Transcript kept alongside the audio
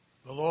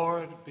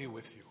Lord be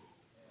with you.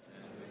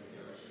 And with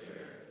your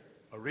spirit.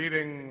 A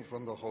reading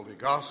from the Holy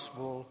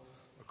Gospel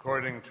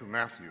according to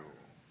Matthew.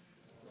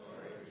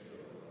 Glory to you,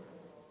 Lord.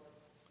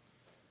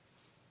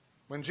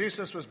 When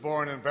Jesus was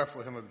born in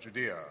Bethlehem of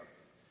Judea,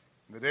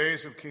 in the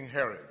days of King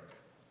Herod,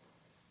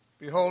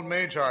 behold,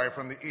 Magi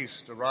from the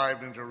east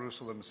arrived in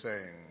Jerusalem,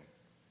 saying,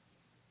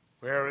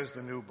 "Where is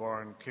the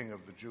newborn King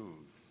of the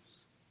Jews?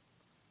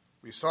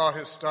 We saw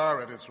his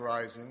star at its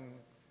rising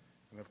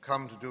and have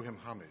come to do him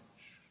homage."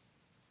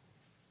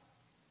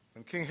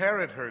 When King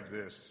Herod heard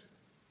this,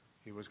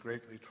 he was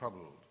greatly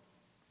troubled,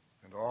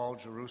 and all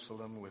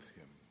Jerusalem with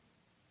him.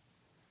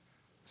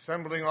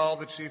 Assembling all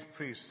the chief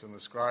priests and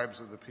the scribes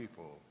of the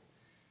people,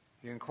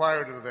 he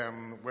inquired of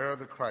them where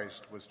the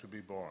Christ was to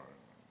be born.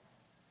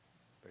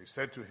 They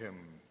said to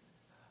him,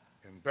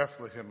 "In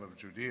Bethlehem of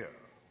Judea.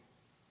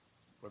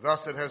 For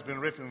thus it has been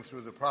written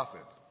through the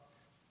prophet,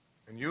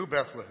 'And you,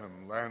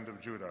 Bethlehem, land of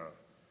Judah,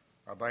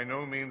 are by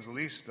no means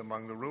least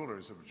among the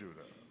rulers of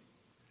Judah,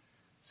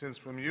 since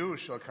from you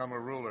shall come a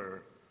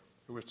ruler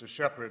who is to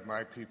shepherd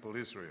my people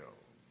Israel.'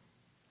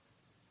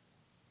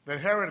 Then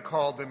Herod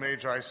called the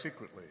Magi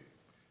secretly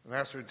and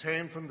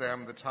ascertained from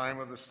them the time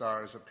of the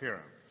star's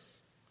appearance.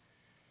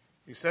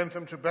 He sent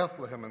them to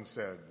Bethlehem and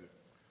said,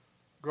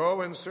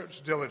 'Go and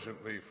search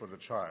diligently for the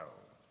child.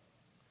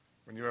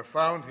 When you have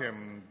found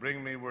him,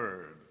 bring me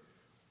word,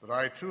 that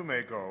I too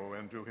may go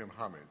and do him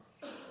homage.'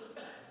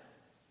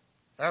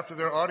 After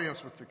their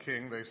audience with the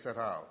king, they set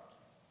out.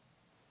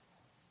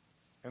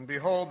 And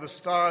behold, the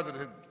star that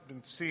had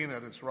been seen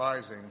at its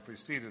rising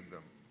preceded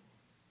them,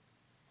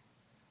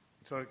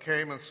 until it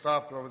came and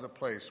stopped over the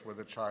place where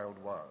the child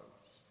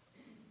was.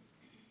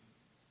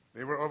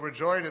 They were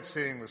overjoyed at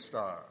seeing the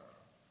star,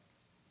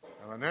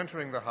 and on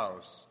entering the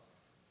house,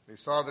 they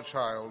saw the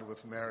child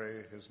with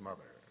Mary, his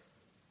mother.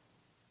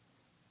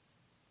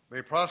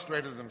 They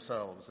prostrated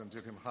themselves and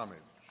did him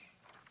homage.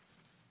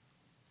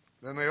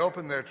 Then they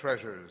opened their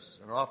treasures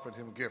and offered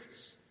him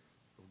gifts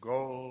of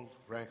gold,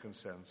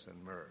 frankincense,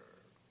 and myrrh.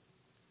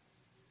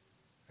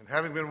 And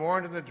having been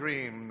warned in a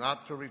dream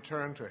not to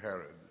return to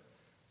Herod,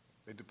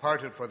 they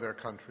departed for their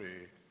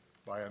country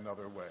by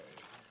another way.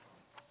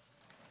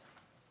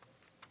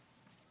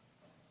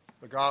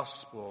 The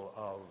Gospel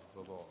of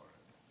the Lord.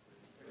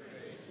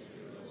 Praise to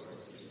you, Lord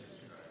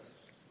Jesus Christ.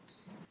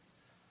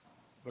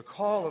 The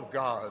call of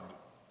God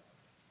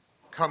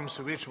comes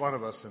to each one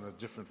of us in a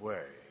different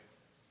way.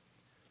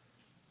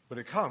 But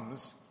it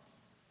comes,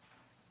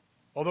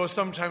 although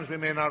sometimes we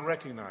may not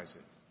recognize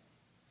it,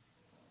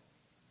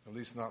 at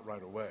least not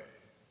right away.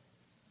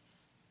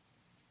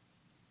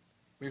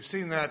 We've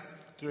seen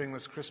that during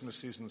this Christmas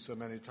season so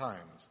many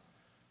times,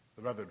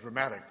 the rather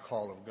dramatic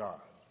call of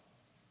God.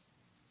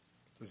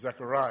 To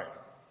Zechariah,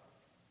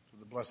 to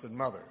the Blessed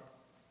Mother,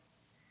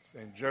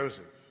 St.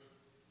 Joseph,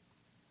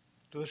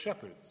 to the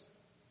shepherds,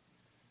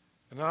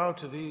 and now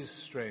to these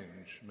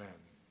strange men,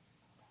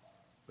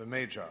 the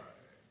Magi,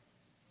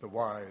 the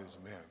wise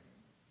men.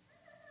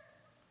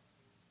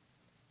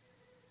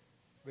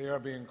 They are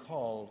being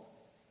called,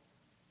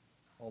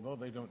 although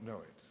they don't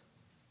know it.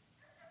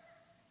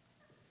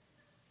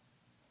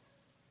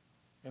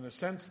 In a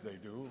sense they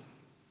do,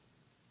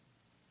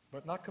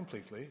 but not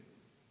completely.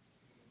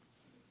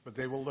 But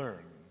they will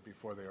learn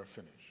before they are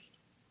finished.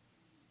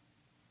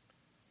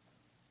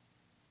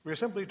 We are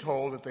simply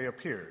told that they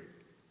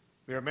appeared.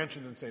 They are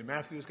mentioned in St.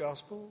 Matthew's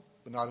Gospel,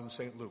 but not in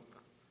St.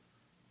 Luke.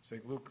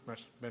 St. Luke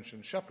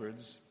mentions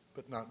shepherds,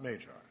 but not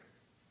Magi.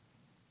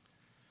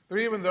 There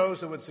are even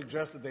those who would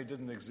suggest that they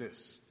didn't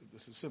exist.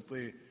 This is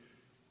simply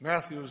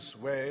Matthew's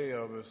way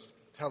of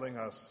telling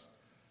us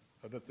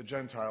that the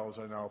Gentiles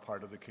are now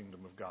part of the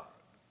kingdom of God.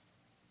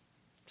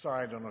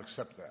 Sorry, I don't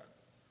accept that.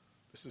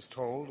 This is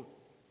told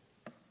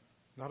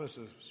not as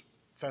a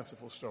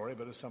fanciful story,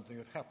 but as something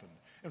that happened.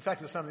 In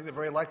fact, it's something that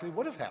very likely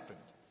would have happened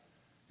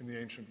in the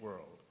ancient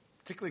world,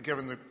 particularly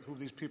given who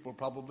these people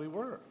probably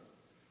were.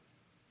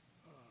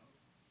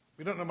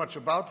 We don't know much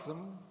about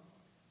them.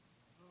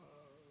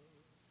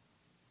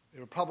 They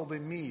were probably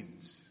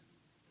Medes.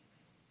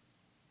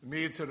 The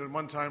Medes had at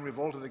one time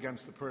revolted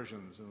against the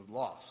Persians and had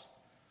lost.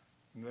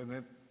 And then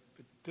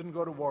it didn't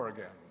go to war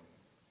again.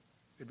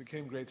 They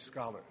became great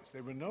scholars.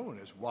 They were known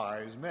as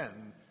wise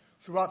men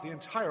throughout the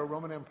entire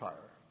Roman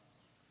Empire.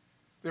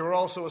 They were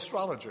also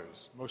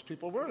astrologers. Most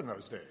people were in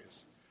those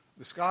days.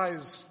 The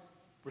skies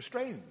were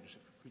strange.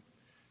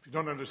 If you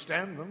don't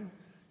understand them,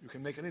 you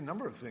can make any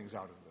number of things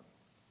out of them.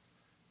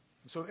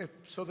 And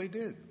so they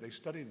did. They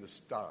studied the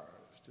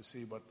stars to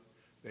see what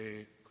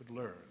they could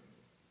learn.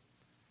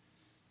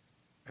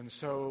 And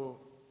so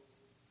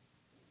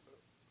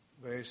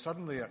they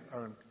suddenly have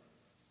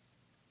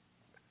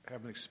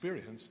an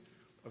experience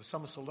of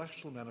some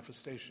celestial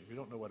manifestation. We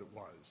don't know what it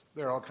was.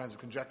 There are all kinds of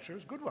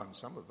conjectures, good ones,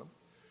 some of them,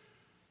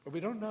 but we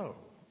don't know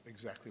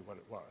exactly what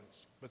it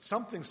was. But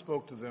something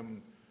spoke to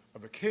them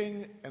of a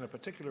king in a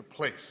particular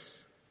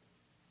place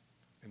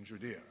in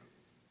Judea.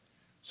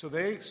 So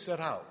they set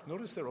out.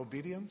 Notice their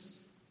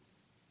obedience.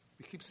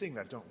 We keep seeing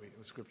that, don't we, in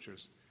the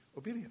scriptures?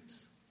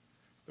 Obedience.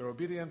 They're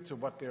obedient to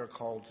what they are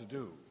called to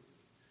do.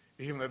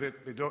 even though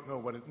they don't know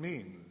what it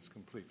means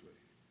completely.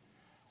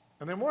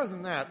 And they're more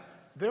than that.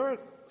 They're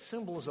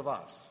symbols of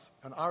us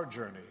and our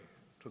journey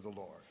to the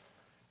Lord.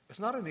 It's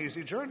not an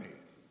easy journey.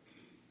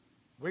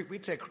 We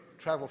take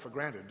travel for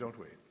granted, don't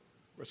we?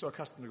 We're so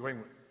accustomed to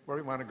going where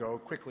we want to go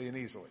quickly and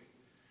easily.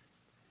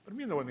 But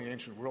you know, in the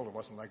ancient world, it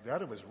wasn't like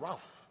that. It was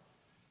rough.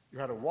 You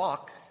had to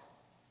walk.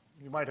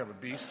 You might have a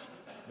beast,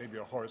 maybe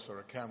a horse or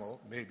a camel,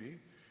 maybe.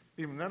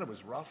 Even then, it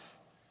was rough.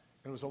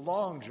 And it was a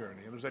long journey.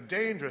 And it was a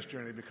dangerous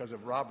journey because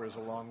of robbers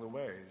along the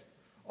way.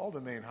 All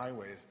the main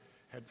highways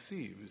had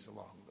thieves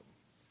along them.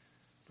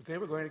 But they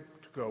were going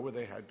to go where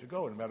they had to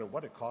go, no matter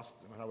what it cost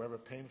them, however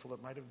painful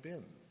it might have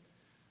been.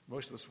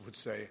 Most of us would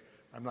say,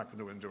 I'm not going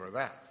to endure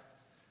that.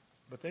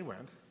 But they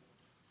went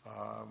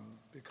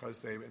because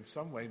they, in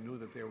some way, knew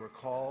that they were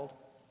called,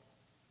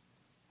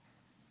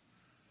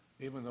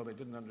 even though they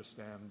didn't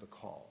understand the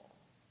call.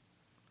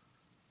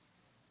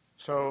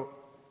 So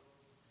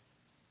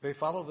they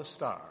follow the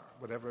star,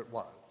 whatever it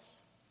was,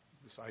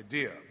 this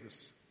idea,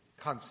 this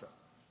concept.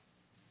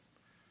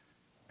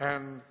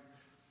 And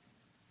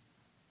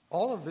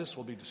all of this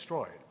will be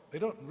destroyed. They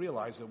don't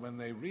realize that when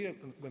they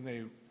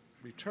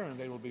return,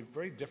 they will be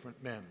very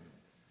different men.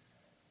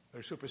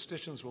 Their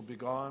superstitions will be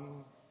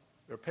gone.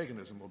 Their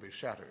paganism will be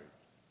shattered.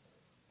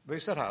 They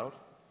set out,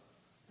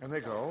 and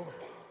they go,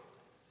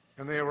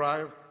 and they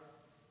arrive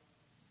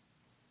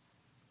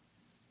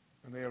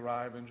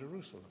in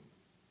Jerusalem.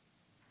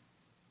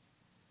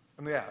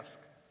 And they ask,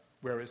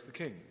 where is the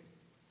king?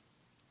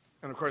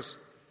 And of course,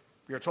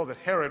 we are told that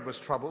Herod was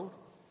troubled.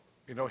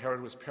 We know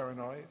Herod was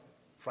paranoid,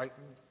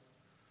 frightened.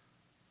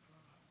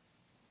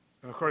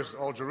 And of course,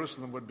 all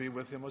Jerusalem would be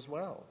with him as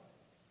well.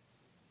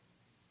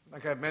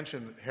 Like I've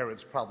mentioned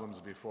Herod's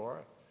problems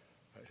before,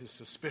 his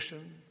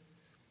suspicion.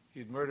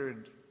 He'd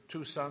murdered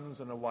 2 sons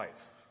and a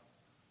wife.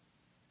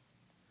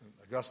 And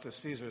Augustus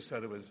Caesar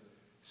said it was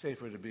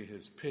safer to be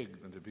his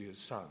pig than to be his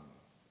son.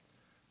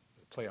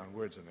 A play on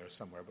words in there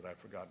somewhere, but I've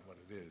forgotten what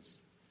it is.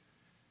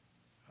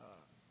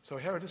 So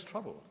Herod is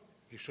troubled.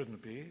 He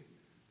shouldn't be.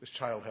 This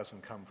child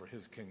hasn't come for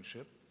his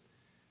kingship.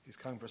 He's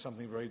come for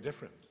something very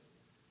different.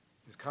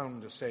 He's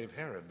come to save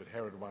Herod, but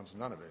Herod wants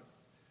none of it.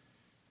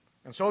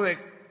 And so they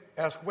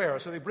ask where.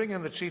 So they bring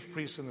in the chief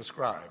priests and the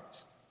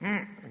scribes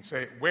and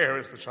say, where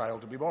is the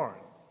child to be born,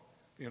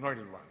 the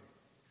anointed one?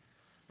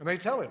 And they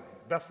tell him,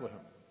 Bethlehem.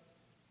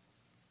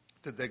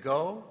 Did they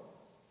go?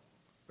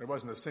 There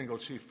wasn't a single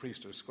chief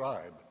priest or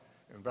scribe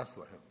in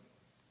Bethlehem.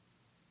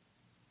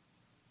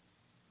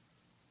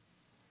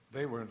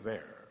 They weren't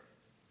there.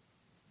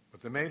 But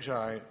the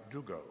Magi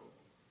do go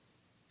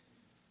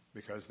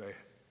because they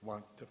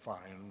want to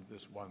find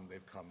this one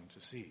they've come to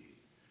see,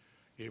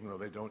 even though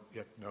they don't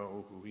yet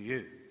know who he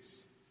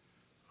is.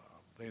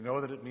 They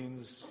know that it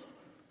means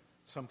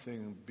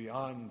something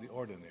beyond the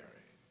ordinary.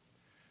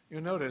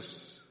 You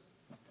notice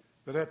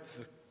that at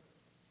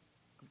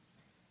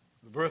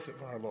the birth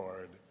of our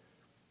Lord,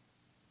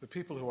 the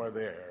people who are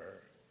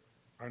there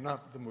are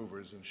not the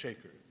movers and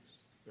shakers.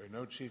 There are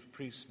no chief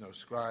priests, no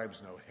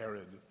scribes, no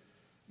Herod,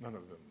 none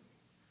of them.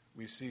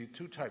 We see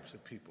 2 types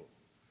of people.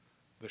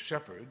 The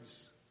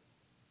shepherds,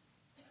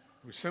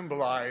 who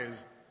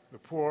symbolize the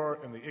poor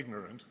and the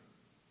ignorant,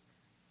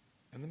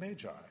 and the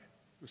Magi,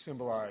 who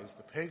symbolize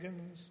the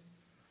pagans,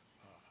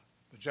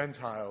 the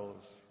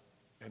Gentiles,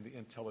 and the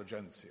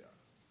intelligentsia.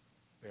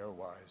 They are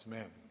wise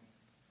men.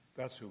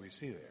 That's who we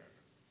see there.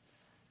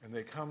 And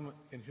they come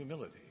in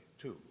humility,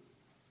 too,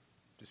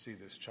 to see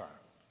this child.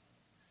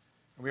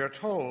 And we are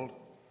told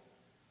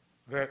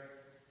that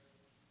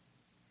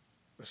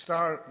the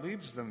star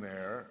leads them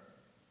there,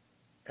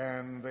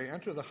 and they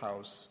enter the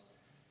house,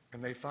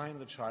 and they find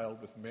the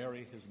child with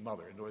Mary, his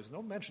mother. And there is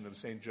no mention of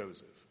St.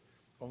 Joseph,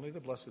 only the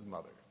Blessed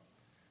Mother.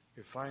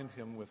 They find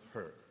him with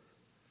her.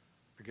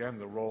 Again,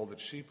 the role that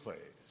she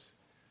plays.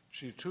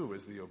 She, too,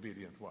 is the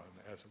obedient one,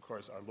 as, of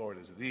course, our Lord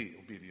is the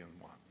obedient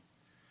one.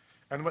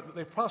 And when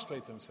they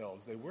prostrate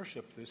themselves, they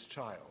worship this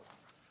child,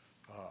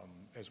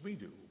 as we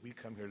do. We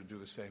come here to do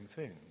the same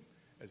thing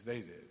as they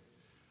did.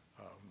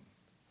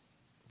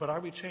 But are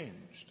we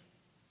changed?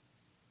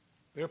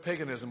 Their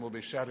paganism will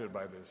be shattered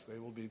by this. They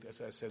will be,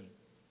 as I said,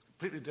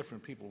 completely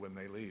different people when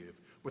they leave,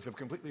 with a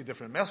completely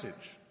different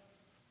message.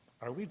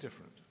 Are we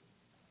different?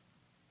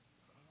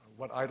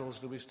 What idols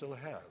do we still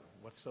have?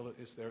 What still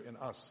is there in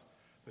us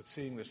that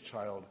seeing this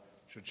child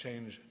should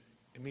change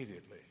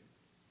immediately?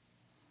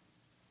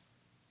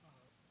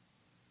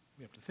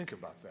 We have to think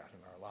about that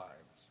in our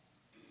lives.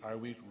 Are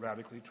we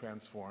radically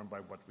transformed by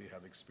what we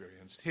have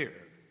experienced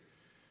here?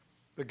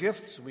 The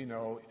gifts we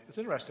know, it's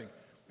interesting.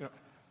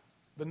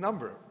 The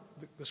number,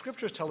 the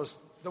scriptures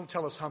don't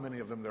tell us how many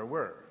of them there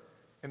were.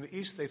 In the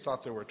East, they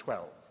thought there were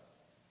 12.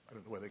 I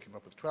don't know where they came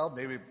up with 12.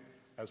 Maybe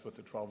as with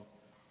the 12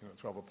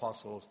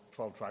 apostles,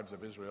 12 tribes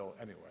of Israel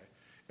anyway.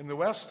 In the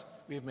West,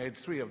 we've made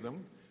 3 of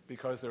them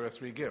because there are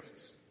 3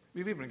 gifts.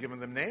 We've even given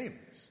them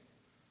names.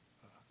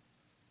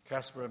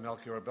 Caspar,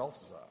 Melchior,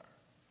 Balthazar.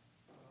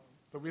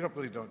 But we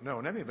don't know.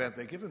 In any event,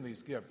 they give them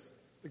these gifts.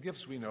 The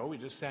gifts we know, we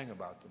just sang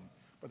about them.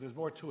 But there's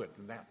more to it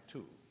than that,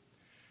 too.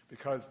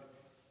 Because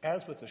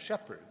as with the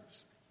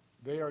shepherds,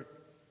 they are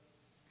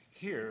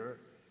here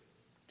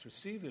to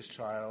see this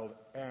child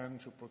and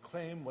to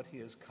proclaim what he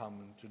has come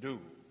to do.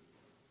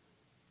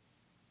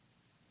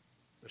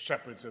 The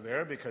shepherds are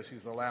there because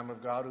he's the Lamb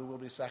of God who will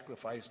be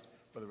sacrificed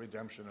for the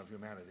redemption of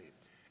humanity.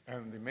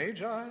 And the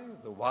Magi,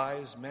 the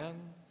wise men,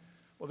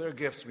 well, their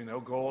gifts, we know,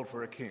 gold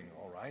for a king,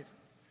 all right?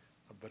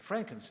 But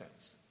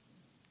frankincense.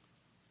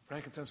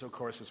 Frankincense, of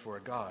course, is for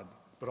a god,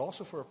 but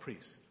also for a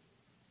priest.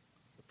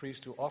 The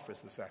priest who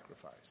offers the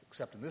sacrifice.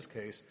 Except in this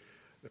case,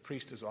 the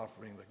priest is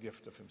offering the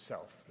gift of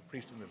himself. The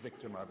priest and the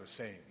victim are the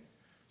same.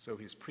 So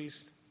he's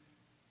priest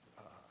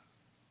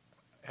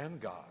and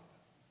God,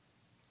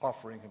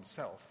 offering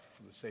himself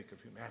for the sake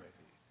of humanity.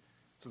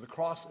 So the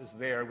cross is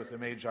there with the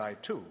Magi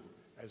too,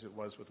 as it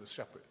was with the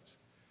shepherds.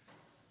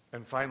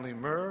 And finally,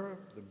 myrrh,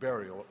 the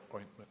burial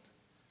ointment.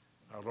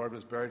 Our Lord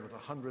was buried with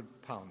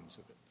 100 pounds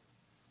of it.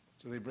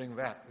 So they bring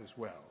that as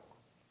well,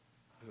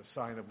 as a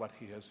sign of what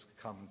he has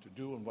come to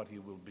do and what he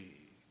will be.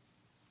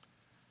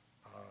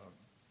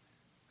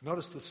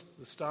 Notice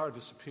the star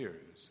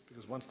disappears,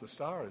 because once the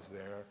star is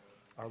there,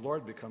 our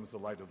Lord becomes the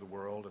light of the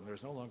world, and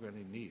there's no longer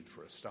any need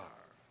for a star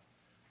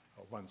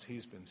once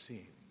he's been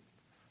seen.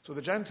 So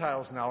the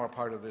Gentiles now are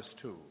part of this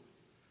too.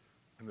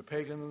 And the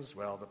pagans,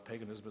 well, the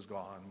paganism is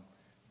gone,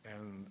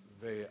 and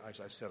they,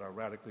 as I said, are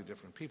radically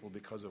different people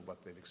because of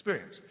what they've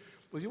experienced.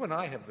 Well, you and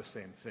I have the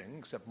same thing,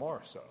 except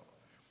more so.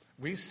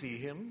 We see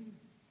him,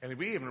 and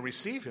we even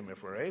receive him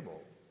if we're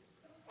able,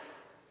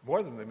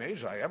 more than the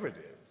Magi ever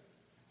did.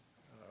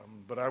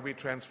 But are we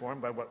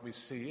transformed by what we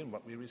see and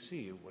what we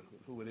receive,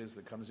 who it is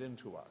that comes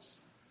into us,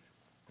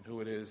 and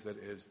who it is that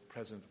is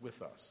present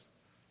with us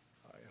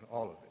in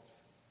all of it?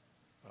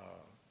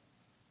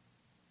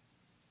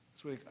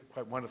 It's really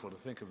quite wonderful to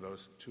think of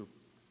those two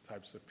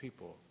types of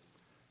people.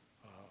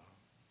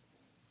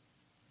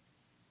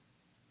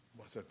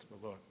 What's it,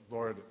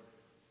 Lord,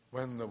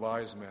 when the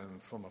wise men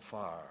from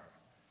afar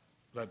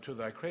led to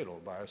thy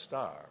cradle by a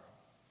star,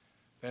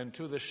 then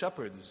to the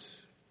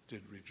shepherds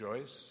did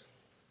rejoice,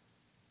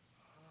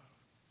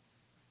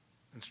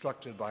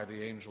 instructed by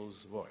the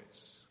angel's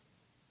voice.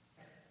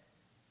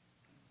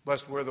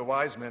 Blessed were the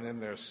wise men in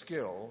their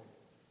skill,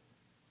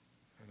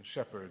 and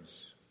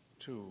shepherds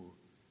to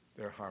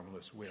their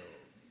harmless will.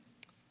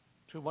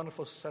 Two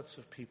wonderful sets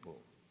of people,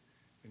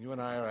 and you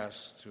and I are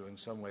asked to in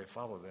some way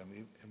follow them,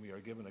 and we are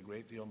given a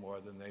great deal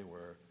more than they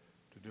were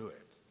to do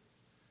it.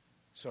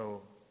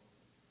 So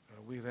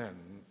we then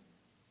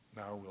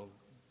now will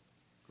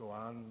go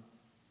on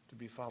to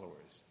be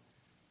followers.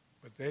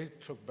 But they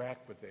took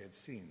back what they had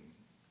seen.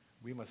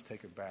 We must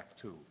take it back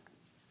too.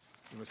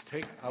 We must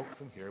take out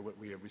from here what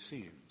we have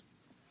received.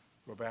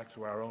 Go back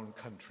to our own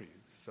country,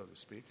 so to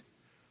speak,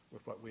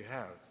 with what we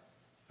have,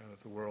 and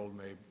that the world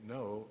may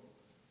know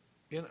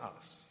in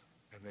us.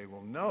 And they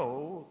will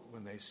know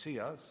when they see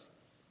us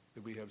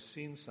that we have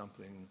seen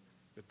something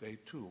that they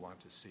too want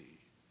to see,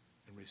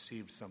 and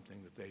received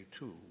something that they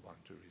too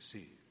want to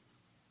receive.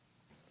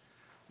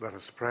 Let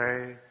us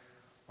pray.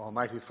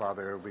 Almighty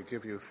Father, we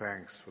give you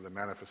thanks for the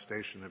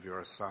manifestation of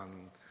your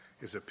Son,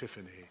 his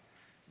epiphany.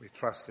 We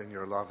trust in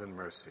your love and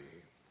mercy.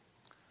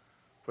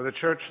 For the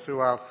church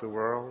throughout the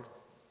world,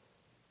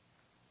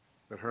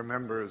 that her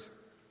members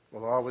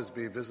will always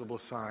be visible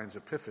signs,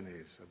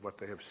 epiphanies of what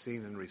they have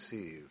seen and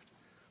received.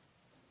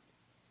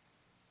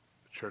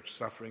 The church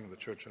suffering, the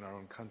church in our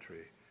own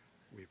country,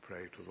 we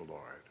pray to the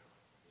Lord.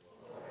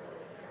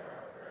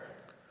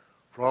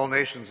 For all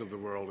nations of the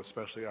world,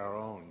 especially our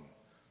own,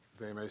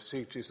 they may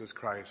seek Jesus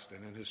Christ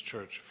and in his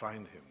church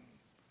find him.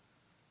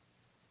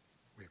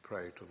 We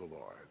pray to the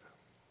Lord.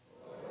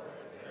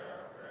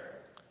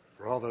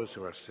 For all those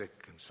who are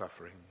sick and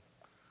suffering,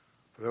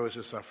 for those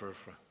who suffer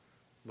from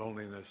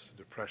loneliness,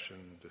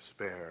 depression,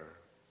 despair,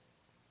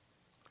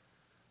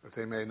 that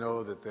they may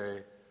know that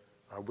they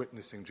are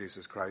witnessing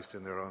Jesus Christ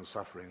in their own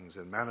sufferings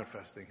and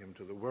manifesting him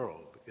to the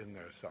world in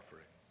their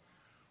suffering.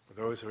 For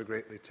those who are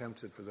greatly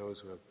tempted, for those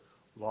who have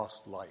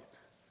lost light,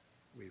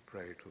 we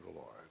pray to the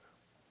Lord.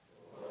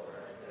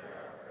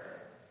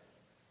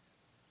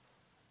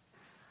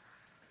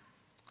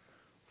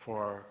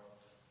 For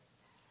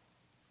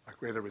a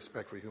greater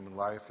respect for human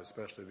life,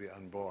 especially the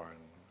unborn,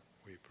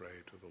 we pray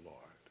to the Lord.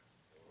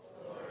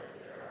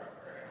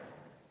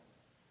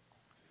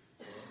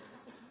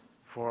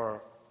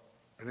 For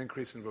an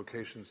increase in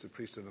vocations to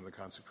priesthood and the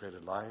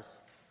consecrated life,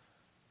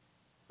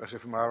 especially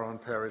from our own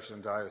parish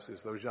and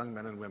diocese, those young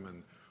men and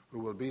women who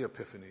will be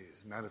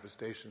epiphanies,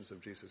 manifestations of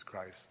Jesus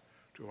Christ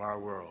to our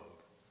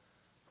world,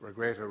 for a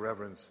greater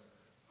reverence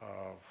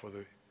for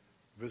the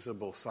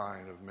visible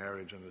sign of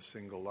marriage and the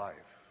single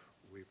life,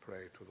 we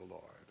pray to the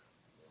Lord.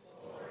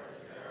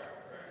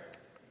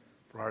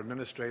 For our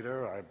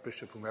administrator, our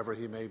bishop, whomever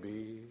he may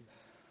be,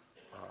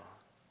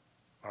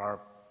 our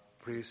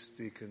priests,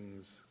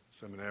 deacons,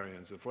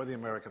 seminarians, and for the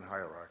American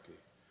hierarchy,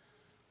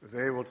 that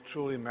they will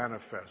truly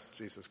manifest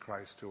Jesus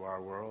Christ to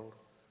our world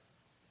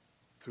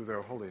through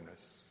their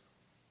holiness,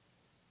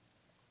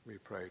 we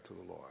pray to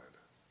the Lord.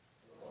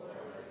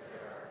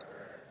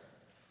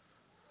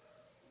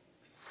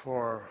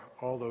 For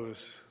all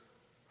those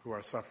who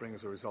are suffering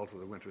as a result of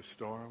the winter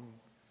storm.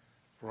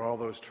 For all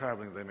those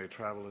traveling, they may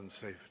travel in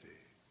safety.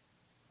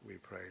 We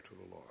pray to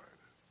the Lord.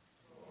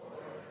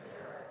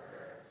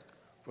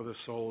 For the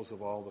souls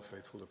of all the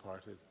faithful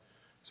departed,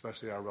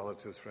 especially our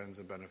relatives, friends,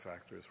 and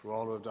benefactors, for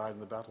all who have died in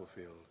the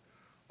battlefield,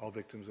 all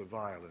victims of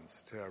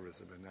violence,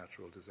 terrorism, and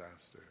natural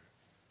disaster,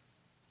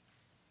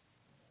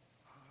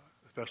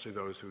 especially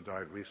those who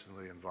died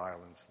recently in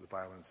violence, the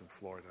violence in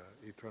Florida.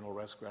 Eternal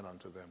rest grant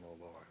unto them, O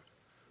Lord.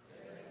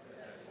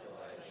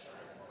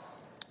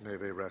 May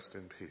they rest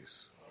in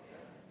peace.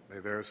 May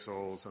their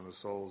souls and the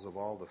souls of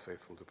all the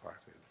faithful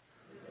departed.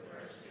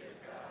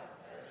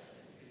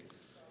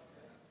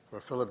 For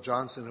Philip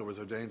Johnson, who was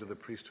ordained to the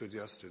priesthood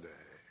yesterday,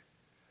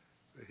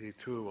 that he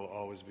too will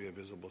always be a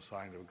visible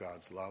sign of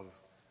God's love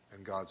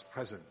and God's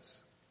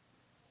presence,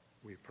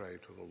 we pray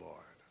to the Lord.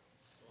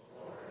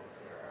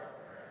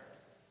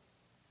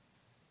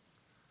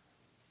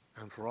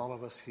 And for all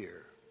of us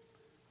here,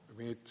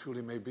 we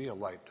truly may be a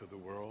light to the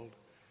world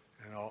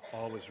and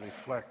always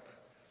reflect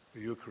the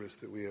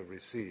Eucharist that we have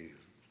received.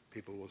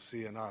 People will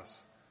see in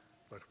us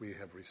what we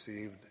have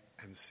received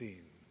and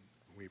seen.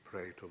 We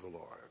pray to the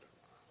Lord.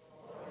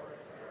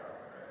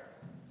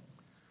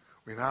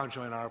 We now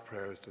join our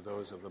prayers to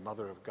those of the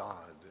Mother of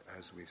God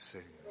as we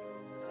sing.